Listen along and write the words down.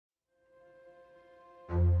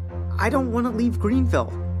I don't want to leave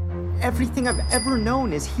Greenville. Everything I've ever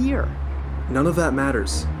known is here. None of that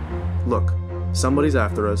matters. Look, somebody's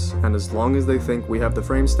after us, and as long as they think we have the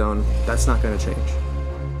Framestone, that's not gonna change.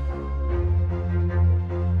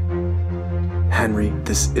 Henry,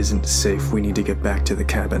 this isn't safe. We need to get back to the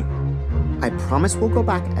cabin. I promise we'll go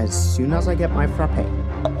back as soon as I get my frappe.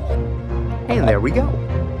 And there we go.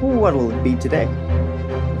 What will it be today?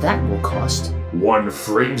 That will cost 1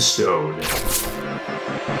 Framestone.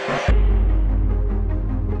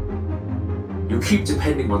 You keep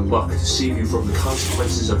depending on luck to save you from the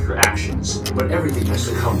consequences of your actions, but everything has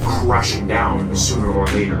to come crashing down sooner or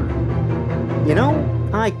later. You know,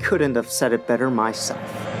 I couldn't have said it better myself.